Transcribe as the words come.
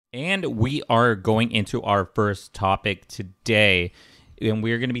And we are going into our first topic today, and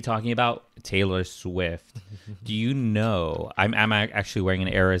we're going to be talking about Taylor Swift. Do you know? I'm actually wearing an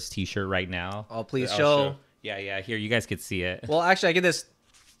Eras t-shirt right now. Oh, please show. Yeah. Here, you guys could see it. Well, actually, I get this.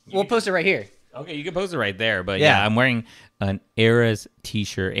 We'll post it right here. Okay, you can post it right there. But yeah, I'm wearing an Eras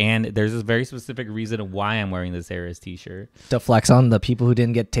t-shirt, and there's a very specific reason why I'm wearing this Eras t-shirt. To flex on the people who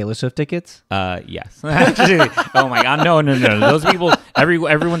didn't get Taylor Swift tickets? Yes. Actually, oh my God, no. Those people,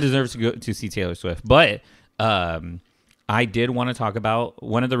 everyone deserves to go to see Taylor Swift. But I did want to talk about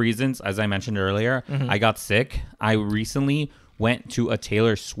one of the reasons, as I mentioned earlier, I got sick. I recently went to a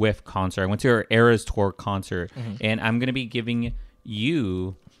Taylor Swift concert. I went to her Eras Tour concert, and I'm going to be giving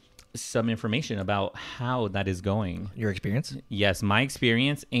you some information about how that is going. Your experience? Yes, my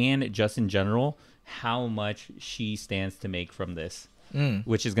experience, and just in general, how much she stands to make from this,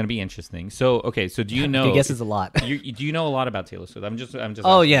 which is going to be interesting. So, okay, so do you know? I guess it's a lot. Do you know a lot about Taylor Swift? I'm just.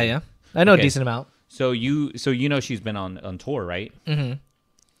 Oh yeah. I know a decent amount. So you know she's been on tour, right? Mm-hmm.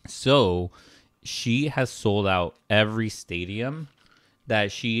 So she has sold out every stadium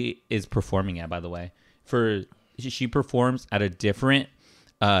that she is performing at. By the way, she performs at a different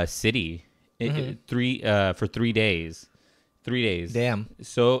city for 3 days. 3 days. Damn.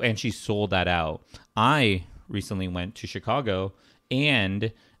 So, and she sold that out. I recently went to Chicago,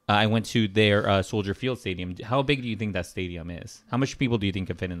 and I went to their Soldier Field Stadium. How big do you think that stadium is? How much people do you think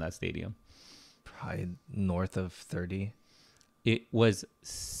could fit in that stadium? Probably north of 30. It was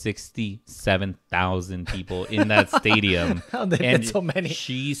 67,000 people in that stadium. How did they fit so many?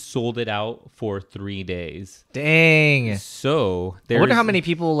 She sold it out for 3 days. Dang. So I wonder how many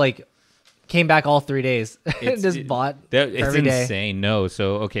people came back all 3 days and just bought it's every day. Insane. No.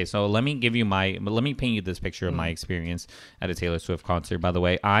 So, okay. So let me paint you this picture of my experience at a Taylor Swift concert. By the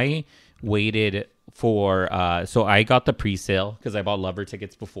way, I waited for so I got the pre-sale because I bought Lover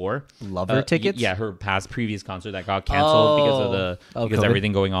tickets before. Lover tickets? Yeah, her previous concert that got canceled because of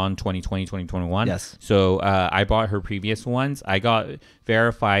everything going on 2020, 2021. Yes. So I bought her previous ones. I got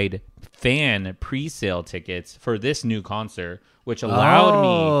verified fan pre-sale tickets for this new concert, which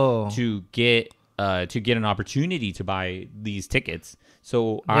allowed me to get an opportunity to buy these tickets.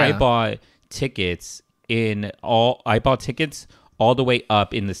 So I bought tickets all the way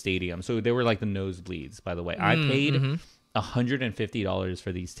up in the stadium. So they were like the nosebleeds, by the way. I paid $150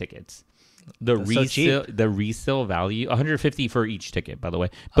 for these tickets. The resale value, $150 for each ticket, by the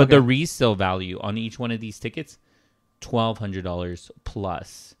way. But the resale value on each one of these tickets, $1,200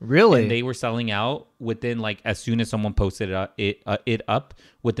 plus. Really? And they were selling out within as soon as someone posted it up,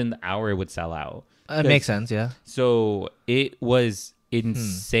 within the hour it would sell out. It makes sense, yeah. So it was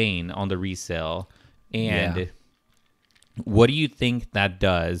insane on the resale. And what do you think that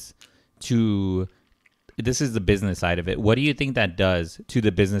does to... This is the business side of it. What do you think that does to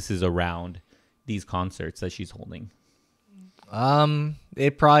the businesses around these concerts that she's holding?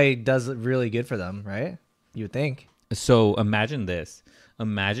 It probably does really good for them, right? You would think. So imagine this.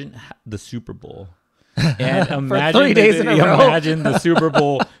 Imagine the Super Bowl. And imagine 3 days in a row. Imagine the Super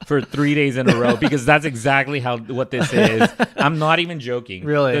Bowl for 3 days in a row, because that's exactly what this is. I'm not even joking.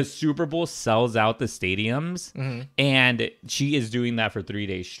 Really? The Super Bowl sells out the stadiums, and she is doing that for 3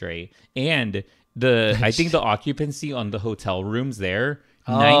 days straight. And I think the occupancy on the hotel rooms there,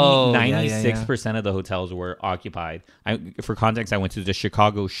 96% of the hotels were occupied. For context, I went to the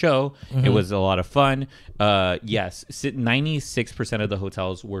Chicago show. It was a lot of fun. Yes, 96% of the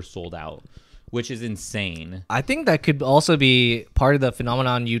hotels were sold out, which is insane. I think that could also be part of the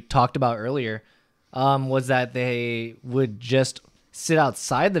phenomenon you talked about earlier, was that they would just sit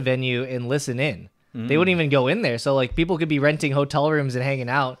outside the venue and listen in. They wouldn't even go in there. So people could be renting hotel rooms and hanging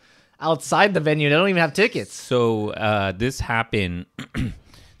out outside the venue. They don't even have tickets. So this happened.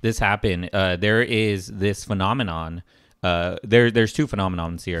 There is this phenomenon. There's two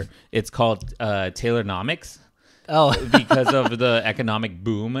phenomenons here. It's called Taylornomics. Oh, because of the economic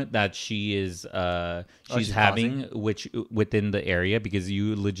boom that she's having, which within the area, because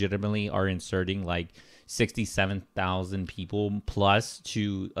you legitimately are inserting 67,000 people plus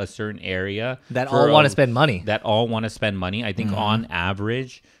to a certain area that all want to spend money. I think on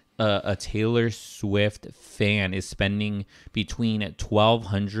average, a Taylor Swift fan is spending between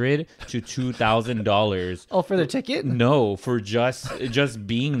 $1,200 to $2,000. Oh, for their ticket? No, for just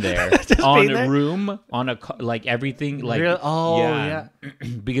being there on a room, on a everything. Yeah.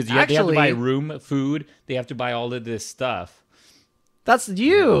 Because they have to buy room, food. They have to buy all of this stuff. That's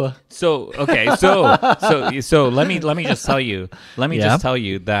you. So okay, so let me just tell you. Just tell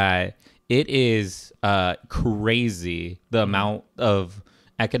you that it is crazy the amount of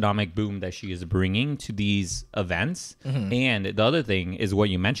economic boom that she is bringing to these events. And the other thing is what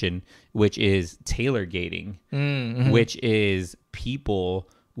you mentioned, which is tailor gating, which is people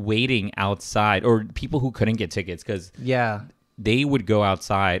waiting outside, or people who couldn't get tickets because they would go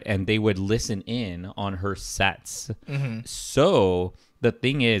outside and they would listen in on her sets. So the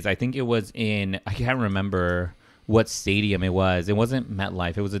thing is, I think it was I can't remember what stadium it was. It wasn't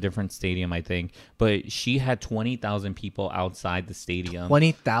MetLife. It was a different stadium, I think. But she had 20,000 people outside the stadium.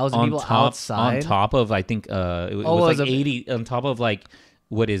 20,000 people outside? On top of, I think, it was like 80, on top of like,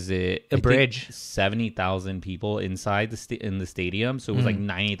 what is it? A bridge. 70,000 people inside in the stadium. So it was like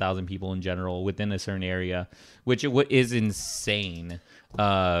 90,000 people in general within a certain area, which is insane.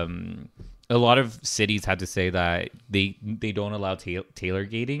 A lot of cities had to say that they don't allow tailor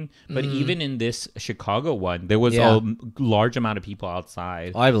gating, but even in this Chicago one, there was a large amount of people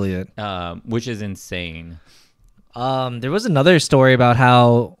outside. Oh, I believe it, which is insane. There was another story about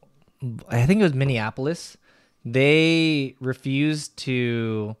how, I think it was Minneapolis, they refused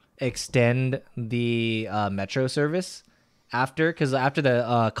to extend the metro service because after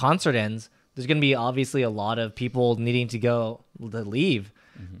the concert ends, there's going to be obviously a lot of people needing to leave.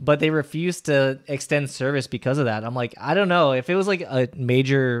 But they refused to extend service because of that. I'm like, I don't know. If it was like a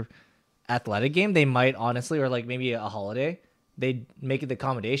major athletic game, they might honestly, or like maybe a holiday, they'd make it the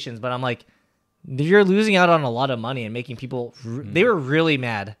accommodations. But I'm like, you're losing out on a lot of money and making people. They were really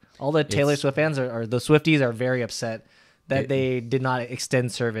mad. All the Taylor Swift fans or the Swifties are very upset that they did not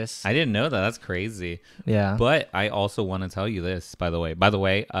extend service. I didn't know that. That's crazy. Yeah. But I also want to tell you this, by the way.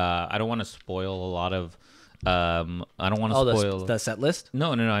 I don't want to spoil a lot of. I don't want to spoil the set list.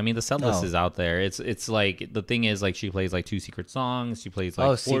 No. I mean, the set list is out there. It's like, the thing is, like, she plays like 2 secret songs. She plays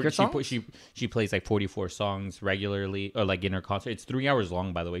like secret songs? She plays like 44 songs regularly, or like in her concert. It's 3 hours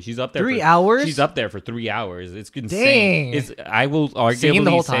long, by the way. She's up there. 3 hours. She's up there for 3 hours. It's insane. Dang. I will arguably singing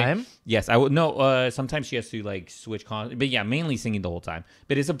the whole time. Yes, I will. No, sometimes she has to like switch but yeah, mainly singing the whole time.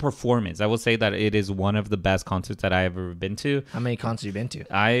 But it's a performance. I will say that it is one of the best concerts that I've ever been to. How many concerts have you been to?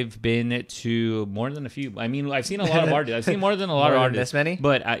 I've been to more than a few. I mean, I've seen a lot of artists. I've seen more than a lot of artists. This many?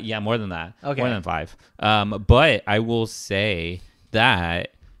 But yeah, more than that. Okay. More than 5. But I will say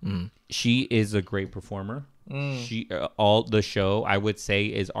that she is a great performer. She all the show, I would say,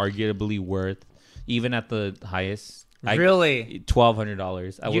 is arguably worth, even at the highest. Really?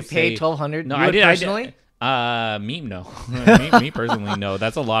 $1,200. You paid $1,200? No, you I did personally. Me no. me personally no.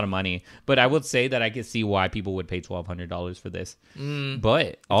 That's a lot of money. But I would say that I could see why people would pay $1,200 for this. But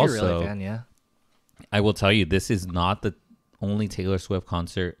if also, you're really a fan, yeah. I will tell you, this is not the only Taylor Swift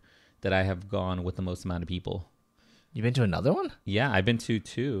concert that I have gone with the most amount of people. You've been to another one? Yeah, I've been to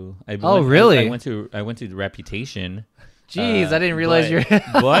 2. Really? I went to Reputation. Jeez, I didn't realize you're.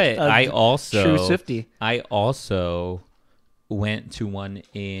 But I also true Swiftie. I also went to one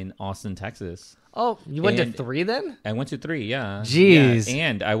in Austin, Texas. Oh, you went to 3 then? I went to 3, yeah. Jeez. Yeah.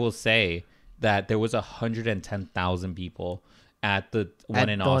 And I will say that there was 110,000 people at the one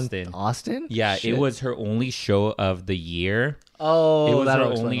in Austin. Austin? Yeah, Shit. it was her only show of the year. Oh, it was her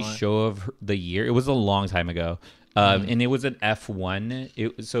only show of the year. It was a long time ago. And it was an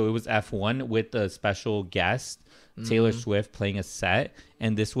F1. So it was F1 with a special guest, Taylor Swift, playing a set.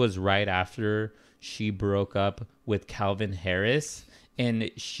 And this was right after she broke up with Calvin Harris. And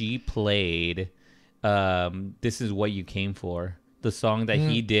she played This Is What You Came For, the song that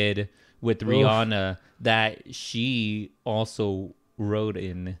he did with Rihanna that she also wrote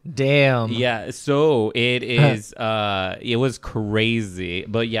in. Damn. Yeah, so it is it was crazy.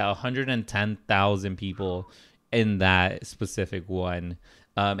 But yeah, 110,000 people in that specific one.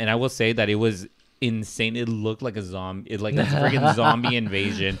 And I will say that it was insane. It looked like a zombie, like a freaking zombie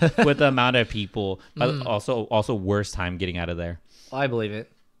invasion with the amount of people. But also worst time getting out of there. I believe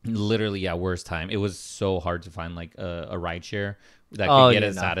it. Literally, yeah, worst time. It was so hard to find like a ride share that could get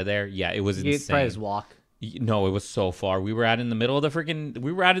us out of there. Yeah, it was insane. You'd probably just walk. No, it was so far. We were out in the middle of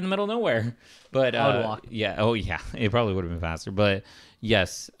nowhere. But I would walk. Yeah. Oh yeah. It probably would have been faster. But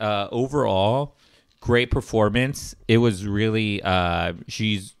yes, overall, great performance. It was really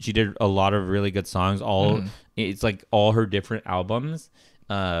she did a lot of really good songs. It's like all her different albums.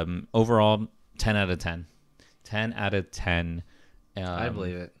 Overall, 10 out of 10. 10 out of 10. I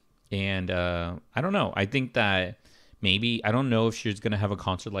believe it. And I don't know. I think that maybe, I don't know if she's going to have a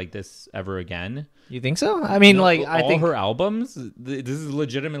concert like this ever again. You think so? I mean, I think her albums, this is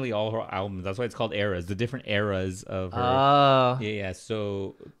legitimately all her albums. That's why it's called eras, the different eras of her. Oh. Yeah.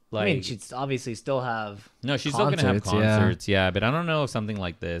 So, like, I mean, she'd obviously still have. No, she's still going to have concerts. Yeah. But I don't know if something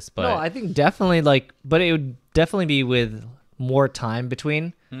like this. But no, I think definitely but it would definitely be with more time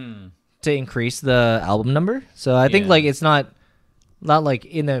between to increase the album number. So I think it's not Not like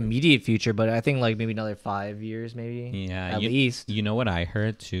in the immediate future, but I think like maybe another 5 years, maybe. Yeah, at least. You know what I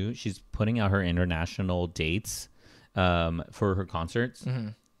heard too? She's putting out her international dates for her concerts. Mm-hmm.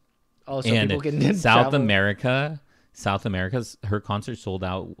 Oh, so and people can South travel. America's her concert sold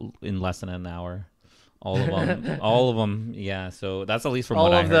out in less than an hour. All of them. Yeah, so that's at least from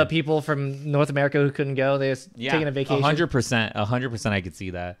what I heard. All of the people from North America who couldn't go, they're taking a vacation. 100%, I could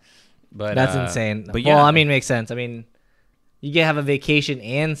see that. But that's insane. But yeah, well, I mean, makes sense. I mean, you can have a vacation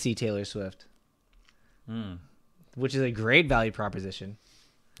and see Taylor Swift, which is a great value proposition.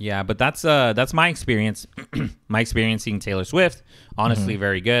 Yeah, but that's my experience. My experience seeing Taylor Swift, honestly,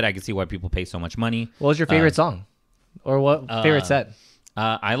 very good. I can see why people pay so much money. What was your favorite song, or what favorite set?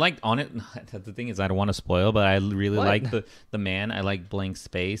 I liked on it. The thing is, I don't want to spoil, but I really like the man. I like Blank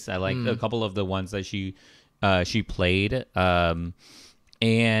Space. I like a couple of the ones that she played.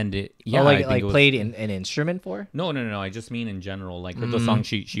 And yeah, like played an instrument for? No. I just mean in general, like the song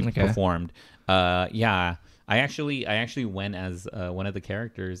she performed. Yeah. I actually went as one of the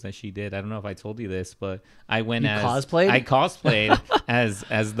characters that she did. I don't know if I told you this, but I went as cosplayed. I cosplayed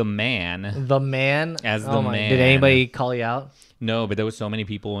as the man. The man. As the man. Did anybody call you out? No, but there was so many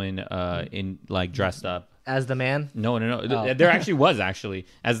people in like dressed up as the man. No. Oh. There actually was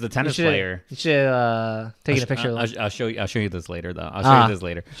as the tennis player. You should taken a picture. I'll show you this later though. I'll show you this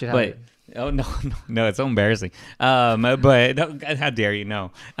later. But oh no, it's so embarrassing. But how dare you?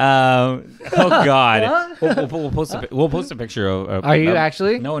 No. Oh God. we'll post a picture of. Are you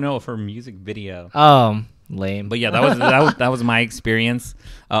actually? No, for music video. Lame. But yeah, that was my experience.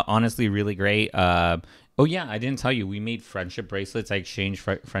 Honestly, really great. Oh yeah, I didn't tell you. We made friendship bracelets. I exchanged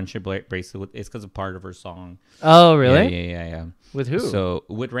friendship bracelet. It's because of part of her song. Oh really? Yeah. With who? So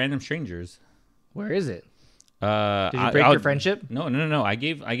with random strangers. Where is it? Did you break your friendship? No. I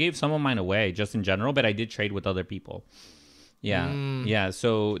gave some of mine away just in general, but I did trade with other people. Yeah, yeah.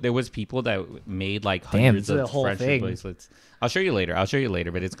 So there was people that made like hundreds of friendship bracelets. I'll show you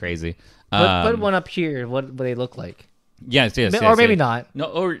later, but it's crazy. Put one up here. What they look like? Yes. Or maybe not. No,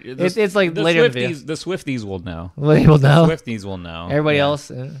 or it's like the later Swifties. The Swifties will know. They will know. The Swifties will know. Everybody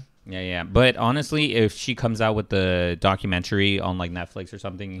else. Yeah. But honestly, if she comes out with the documentary on like Netflix or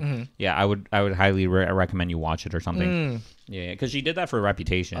something, yeah, I would highly recommend you watch it or something. Yeah, because she did that for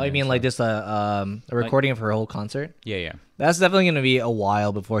Reputation. Oh, you mean like just a recording of her whole concert? Yeah. That's definitely going to be a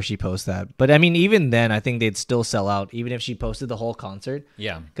while before she posts that. But I mean, even then, I think they'd still sell out, even if she posted the whole concert.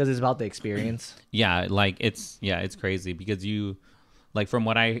 Yeah, because it's about the experience. Yeah, like it's crazy because you. Like from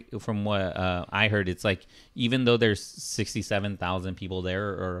what I heard, it's like even though there's 67,000 people there,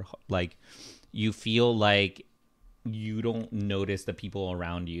 or like you feel like you don't notice the people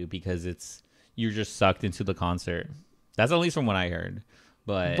around you because you're just sucked into the concert. That's at least from what I heard.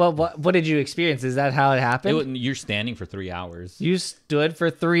 But what did you experience? Is that how it happened? You're standing for 3 hours. You stood for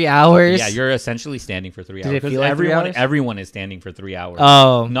 3 hours? Yeah, you're essentially standing for 3 hours. Did it feel like 3 hours? Everyone is standing for 3 hours.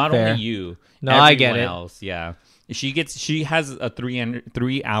 Oh, not fair. only you. No, I get it. Else, yeah. She has a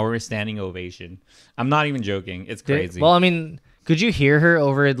 3 hour standing ovation. I'm not even joking. It's crazy. Well, I mean, could you hear her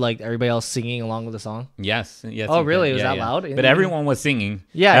over like everybody else singing along with the song? Yes. Oh, really? Was that loud? But everyone was singing.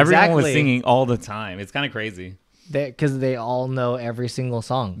 Yeah, everyone was singing all the time. It's kind of crazy. Because they all know every single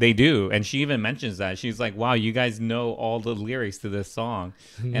song. They do, and she even mentions that. She's like, "Wow, you guys know all the lyrics to this song,"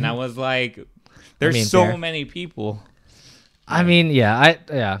 and I was like, "There's so many people." I mean,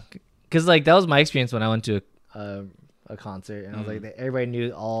 yeah, because like that was my experience when I went to a concert, and I was like, everybody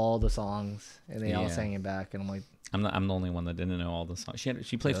knew all the songs, and they all sang it back, and I'm like, I'm the only one that didn't know all the songs.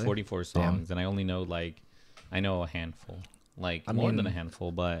 She played 44 songs, and I only know I know a handful, more than a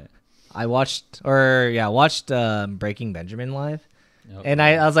handful, but I watched Breaking Benjamin live. And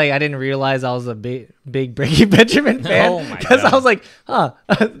I was like, I didn't realize I was a big Breaking Benjamin fan. Oh my Because God. I was like,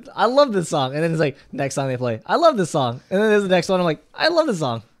 I love this song. And then it's like, next song they play, I love this song. And then there's the next one, I'm like, I love this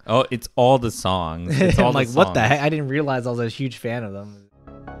song. Oh, it's all the songs. It's all I'm like, what the heck? I didn't realize I was a huge fan of them.